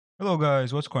Hello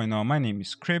guys, what's going on? My name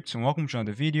is Crypt and welcome to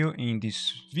another video. In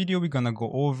this video, we're gonna go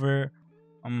over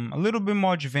a little bit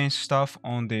more advanced stuff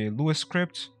on the Lua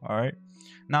script. Alright.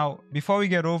 Now, before we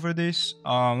get over this,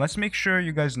 let's make sure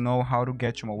you guys know how to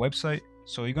get to my website.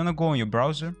 So you're gonna go on your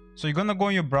browser.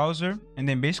 And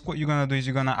then basically what you're gonna do is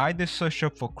you're gonna either search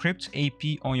up for Crypt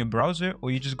AP on your browser,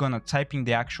 or you're just gonna type in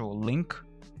the actual link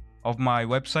of my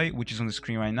website, which is on the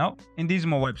screen right now. And this is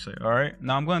my website. Alright.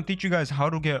 Now I'm gonna teach you guys how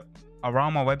to get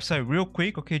around my website real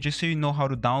quick, okay, just so you know how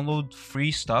to download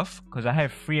free stuff, because I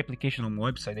have free application on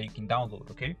my website that you can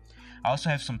download. Okay, I also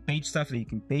have some paid stuff that you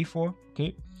can pay for.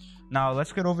 Okay, now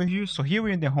let's get over here. So here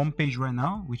we're in the home page right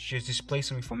now, which just displays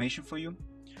some information for you.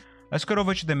 Let's get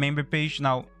over to the member page.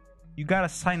 Now you gotta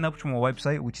sign up to my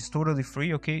website, which is totally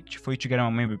free, okay, for you to get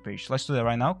on my member page. Let's do that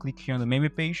right now. Click here on the member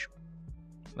page.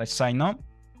 Let's sign up.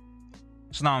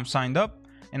 So now I'm signed up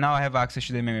and now I have access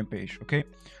to the member page. Okay,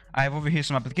 I have over here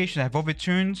some applications. I have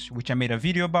Overturns, which I made a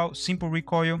video about, Simple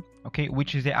Recoil, okay,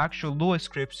 which is the actual Lua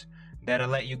scripts that I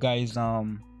let you guys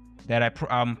I'm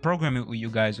programming with you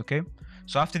guys. Okay,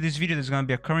 so after this video there's going to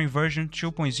be a current version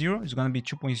 2.0. It's going to be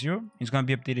 2.0. It's going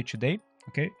to be updated today.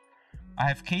 Okay, I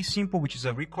have K-Simple, which is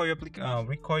a recoil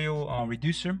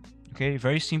reducer. Okay,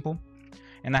 very simple.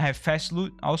 And I have Fast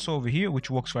Loot also over here,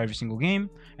 which works for every single game.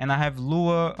 And I have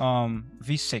Lua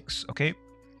V6. Okay,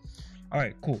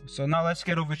 alright, cool. So now let's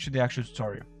get over to the actual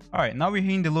tutorial. Alright, now we're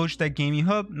here in the Logitech Gaming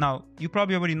Hub. Now, you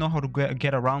probably already know how to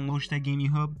get around Logitech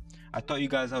Gaming Hub. I taught you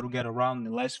guys how to get around in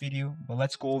the last video, but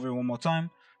let's go over it one more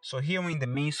time. So here we're in the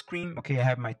main screen. Okay, I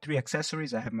have my three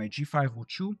accessories. I have my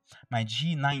G502, my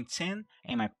G910,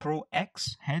 and my Pro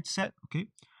X headset. Okay,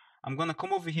 I'm gonna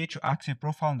come over here to activate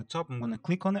profile on the top. I'm gonna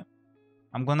click on it.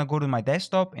 I'm gonna go to my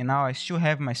desktop, and now I still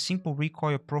have my Simple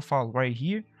Recoil profile right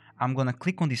here. I'm gonna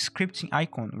click on the scripting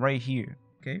icon right here.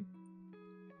 Okay,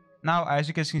 now as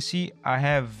you guys can see, I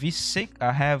have V6.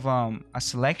 I have a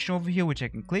selection over here which I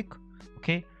can click.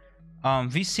 Okay,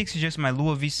 V6 is just my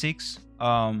Lua V6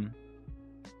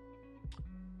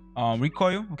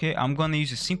 recoil. Okay, I'm gonna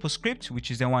use a simple script,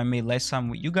 which is the one I made last time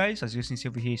with you guys. As you can see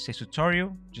over here, it says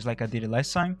tutorial, just like I did it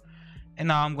last time. And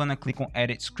now I'm gonna click on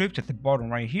edit script at the bottom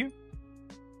right here,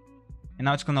 and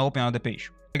now it's gonna open on the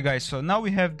page. Okay guys, so now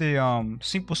we have the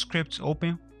simple scripts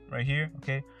open right here.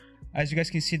 Okay, as you guys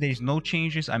can see, there's no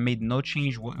changes. I made no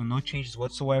changes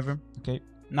whatsoever. Okay,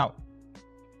 now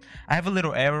I have a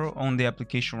little error on the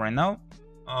application right now.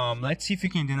 Let's see if you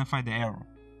can identify the error.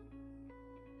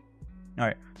 All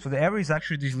right, so the error is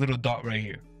actually this little dot right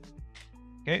here.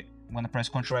 Okay, I'm gonna press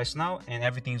Ctrl S now, and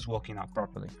everything's working out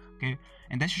properly. Okay,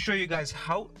 and that should show you guys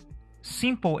how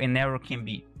simple an error can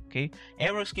be. Okay,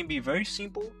 errors can be very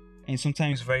simple and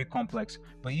sometimes very complex,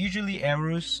 but usually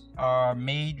errors are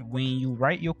made when you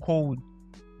write your code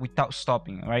without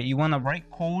stopping. Right, you want to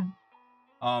write code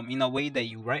in a way that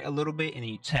you write a little bit and then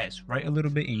you test, write a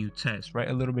little bit and you test, write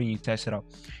a little bit and you test it out.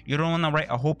 You don't want to write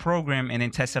a whole program and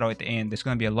then test it out at the end. There's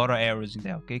going to be a lot of errors in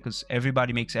there. Okay, because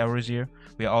everybody makes errors here.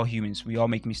 We are all humans, we all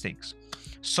make mistakes.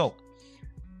 So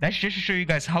that's just to show you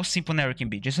guys how simple an error can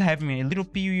be. Just having a little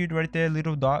period right there,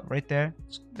 little dot right there,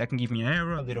 that can give me an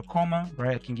error. A little comma,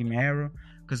 right, that can give me an error.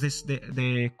 Because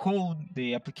the code,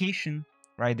 the application,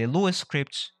 right, the Lua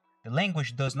script, the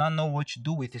language does not know what to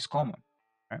do with this comma.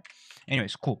 Right?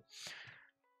 Anyways, cool.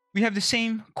 We have the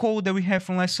same code that we have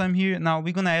from last time here. Now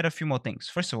we're gonna add a few more things.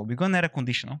 First of all, we're gonna add a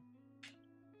conditional.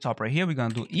 Top right here, we're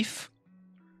gonna do if.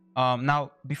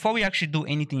 Now, before we actually do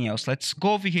anything else, let's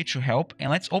go over here to help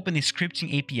and let's open the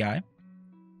scripting API.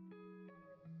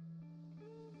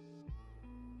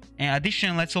 And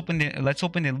additionally, let's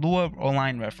open the Lua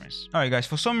online reference. All right, guys.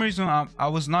 For some reason, I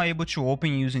was not able to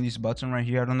open using this button right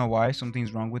here. I don't know why.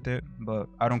 Something's wrong with it, but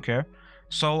I don't care.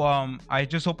 So I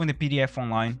just opened the PDF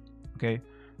online. Okay.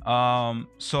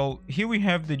 So here we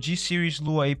have the G series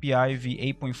Lua API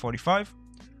v8.45.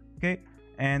 Okay,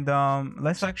 and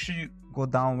let's actually go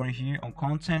down right here on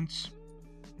contents.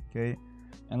 Okay,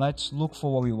 and let's look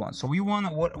for what we want. So we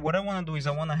want what I want to do is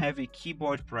I want to have a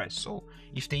keyboard press. So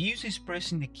if the user is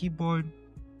pressing the keyboard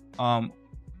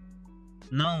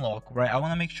non-lock, right, I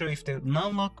want to make sure if the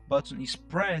non-lock button is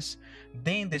pressed,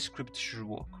 then the script should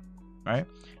work, right?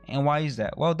 And why is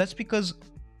that? Well, that's because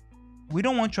we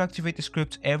don't want to activate the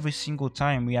script every single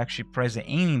time we actually press the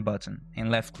aiming button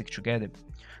and left click together.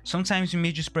 Sometimes you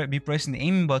may just be pressing the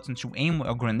aiming button to aim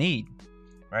a grenade,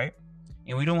 right?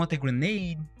 And we don't want the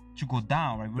grenade to go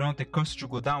down, right? We don't want the cursor to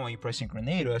go down when you're pressing a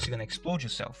grenade, or else you're gonna explode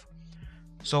yourself.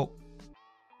 So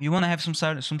you want to have some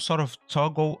sort of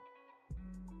toggle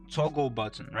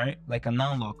button, right? Like a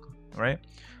non-lock, right?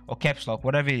 Or caps lock,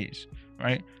 whatever it is,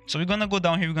 right? So we're gonna go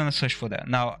down here. We're gonna search for that.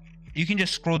 Now you can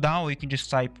just scroll down, or you can just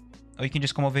type or you can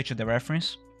just come over to the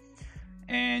reference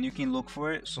and you can look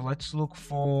for it. So let's look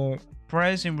for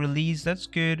press and release. That's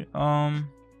good.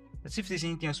 Let's see if there's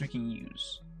anything else we can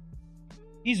use.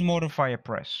 Is modifier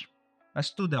press.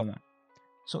 Let's do that one.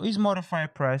 So is modifier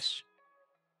press.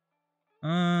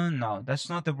 No, that's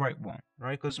not the right one,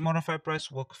 right? Because modifier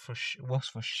press works for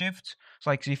shift. So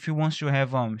like if you want to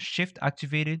have shift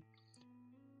activated,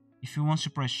 if you want to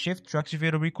press shift to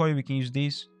activate a recoil, we can use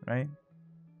this, right?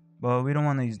 But we don't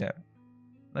want to use that.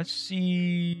 Let's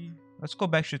see. Let's go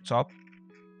back to the top.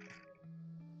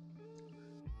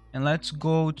 And let's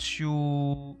go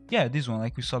to, yeah, this one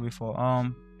like we saw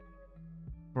before.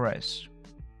 Press.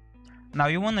 Now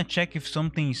you want to check if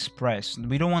something is pressed.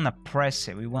 We don't want to press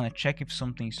it. We want to check if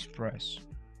something is pressed.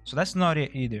 So that's not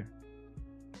it either.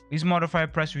 Is modifier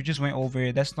press, we just went over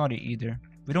it. That's not it either.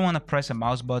 We don't want to press a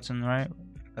mouse button, right?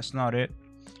 That's not it.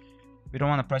 We don't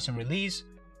want to press and release.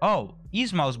 Oh,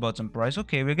 is mouse button press.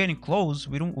 Okay, we're getting close.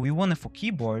 We want it for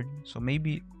keyboard. So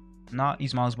maybe not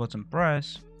is mouse button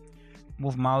press.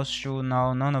 Move mouse to,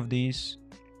 no, none of these.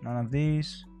 None of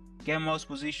these. Get mouse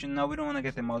position. No, we don't want to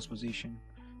get the mouse position.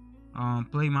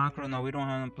 Play macro. No, we don't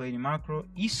want to play the macro.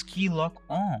 Is key lock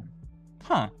on?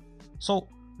 Huh. So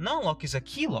non-lock is a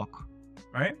key lock,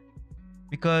 right?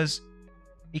 Because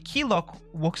a key lock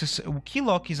works as key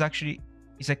lock is actually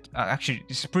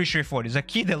it's pretty straightforward. It's a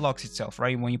key that locks itself,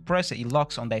 right? When you press it, it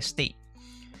locks on that state.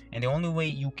 And the only way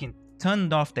you can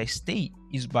turn off that state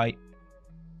is by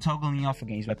toggling off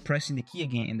again, is by pressing the key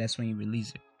again, and that's when you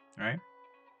release it, right?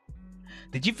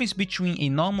 The difference between a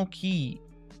normal key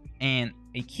and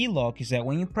a key lock is that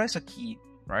when you press a key,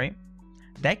 right,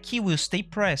 that key will stay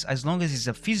pressed as long as it's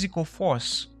a physical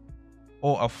force,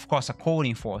 or of course a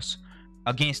coding force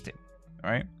against it,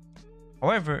 right?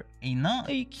 However,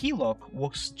 a key lock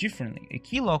works differently. A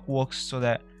key lock works so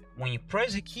that when you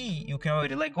press a key, you can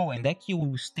already let go, and that key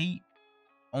will stay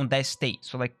on that state.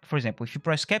 So like, for example, if you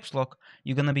press caps lock,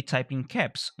 you're gonna be typing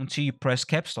caps until you press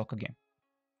caps lock again.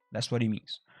 That's what it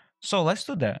means. So let's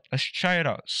do that. Let's try it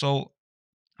out. So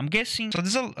I'm guessing, so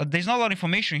there's not a lot of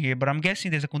information here, but I'm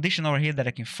guessing there's a conditional right here that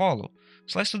I can follow.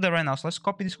 So let's do that right now. So let's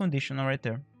copy this conditional right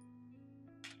there.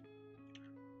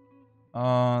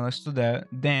 Let's do that.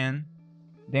 Then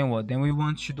what? Then we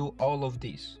want to do all of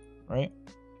these, right?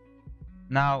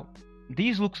 Now,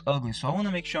 these looks ugly, so I want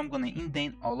to make sure I'm going to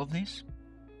indent all of these.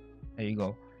 There you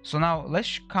go. So now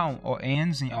let's count our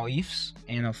ands and our ifs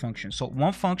and our function. So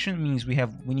one function means we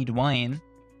need one n.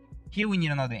 Here we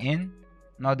need another n,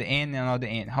 another n, and another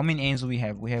n. How many n's do we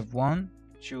have? We have 1,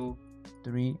 2,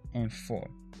 3, and 4.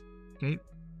 Okay.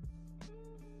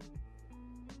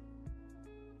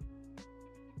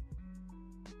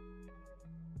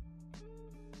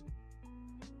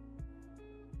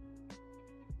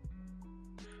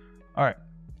 Alright,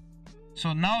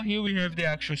 so now here we have the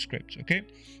actual script, okay?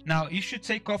 Now you should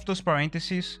take off those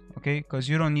parentheses, okay? Because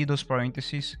you don't need those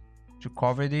parentheses to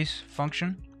cover this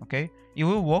function, okay? It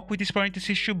will work with these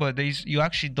parentheses too, but you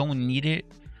actually don't need it.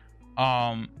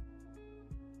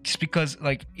 Just because,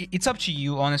 like, it's up to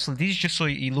you, honestly. This is just so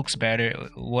it looks better.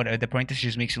 What the parentheses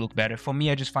just makes it look better. For me,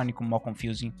 I just find it more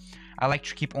confusing. I like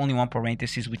to keep only one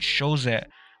parenthesis, which shows that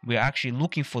we're actually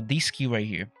looking for this key right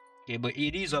here. Okay, but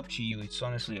it is up to you. It's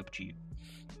honestly up to you.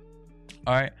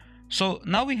 All right, so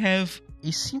now we have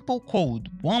a simple code,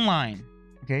 one line,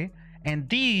 okay? And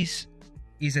this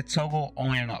is a toggle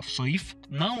on and off. So if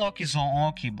non-lock is on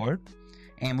our keyboard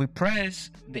and we press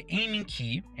the aiming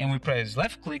key and we press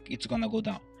left click, it's gonna go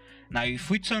down. Now if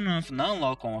we turn off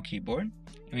non-lock on our keyboard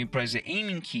and we press the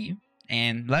aiming key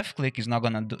and left click, is not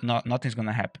gonna do, nothing's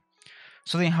gonna happen.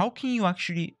 So then how can you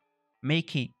actually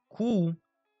make a cool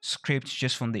script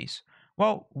just from this?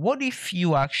 Well, what if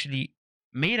you actually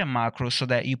made a macro so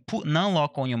that you put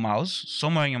non-lock on your mouse,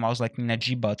 somewhere on your mouse, like in a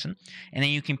G button, and then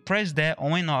you can press that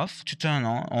on and off to turn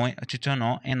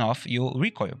on and off your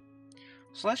recoil.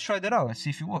 So let's try that out. Let's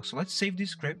see if it works. So let's save this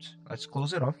script. Let's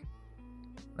close it off.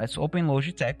 Let's open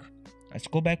Logitech. Let's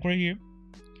go back right here.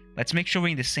 Let's make sure we're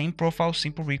in the same profile,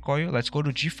 simple recoil. Let's go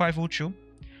to G502.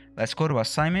 Let's go to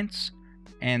assignments.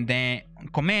 And then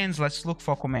commands, let's look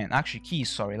for command. Actually, keys,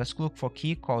 sorry. Let's look for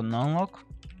key called non-lock.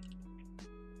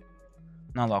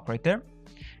 Non-lock right there.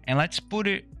 And let's put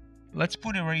it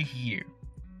right here.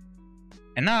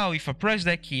 And now if I press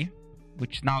that key,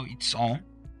 which now it's on,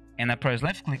 and I press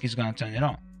left click, it's gonna turn it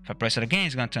on. If I press it again,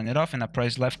 it's gonna turn it off, and I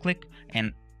press left click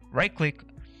and right click,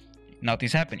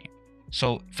 nothing's happening.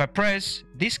 So if I press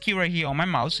this key right here on my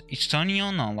mouse, it's turning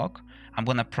on non-lock. I'm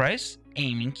gonna press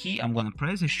aiming key, I'm gonna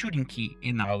press the shooting key,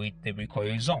 and now the recoil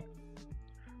is on.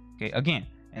 Okay, again,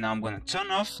 and now I'm gonna turn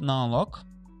off non-lock,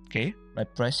 okay, by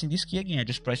pressing this key again. I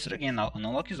just press it again. Now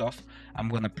unlock is off. I'm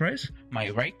gonna press my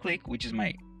right click, which is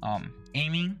my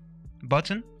aiming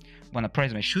button. I'm gonna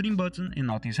press my shooting button, and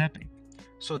nothing's happening.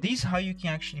 So this is how you can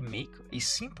actually make a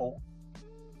simple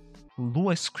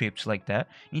Lua script like that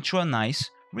into a nice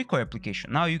recoil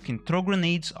application. Now you can throw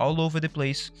grenades all over the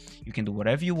place. You can do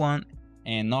whatever you want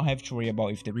and not have to worry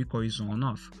about if the recoil is on or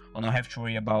off, or not have to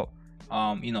worry about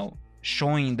you know,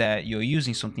 showing that you're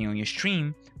using something on your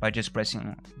stream by just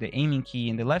pressing the aiming key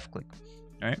and the left click.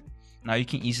 All right, now you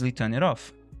can easily turn it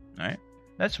off. All right,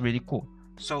 that's really cool.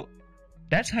 So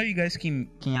that's how you guys can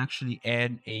actually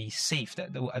add a safe. That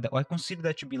I consider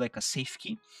that to be like a safe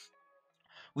key,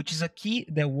 which is a key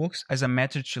that works as a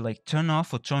method to like turn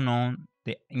off or turn on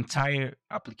the entire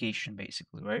application,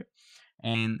 basically, right?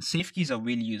 And safe keys are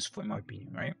really useful in my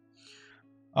opinion, right?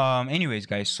 Anyways,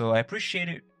 guys, so I appreciate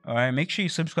it. All right, make sure you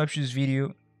subscribe to this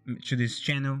video, to this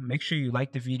channel. Make sure you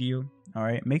like the video. All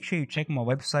right, make sure you check my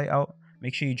website out.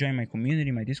 Make sure you join my community,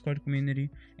 my Discord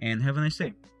community, and have a nice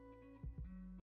day.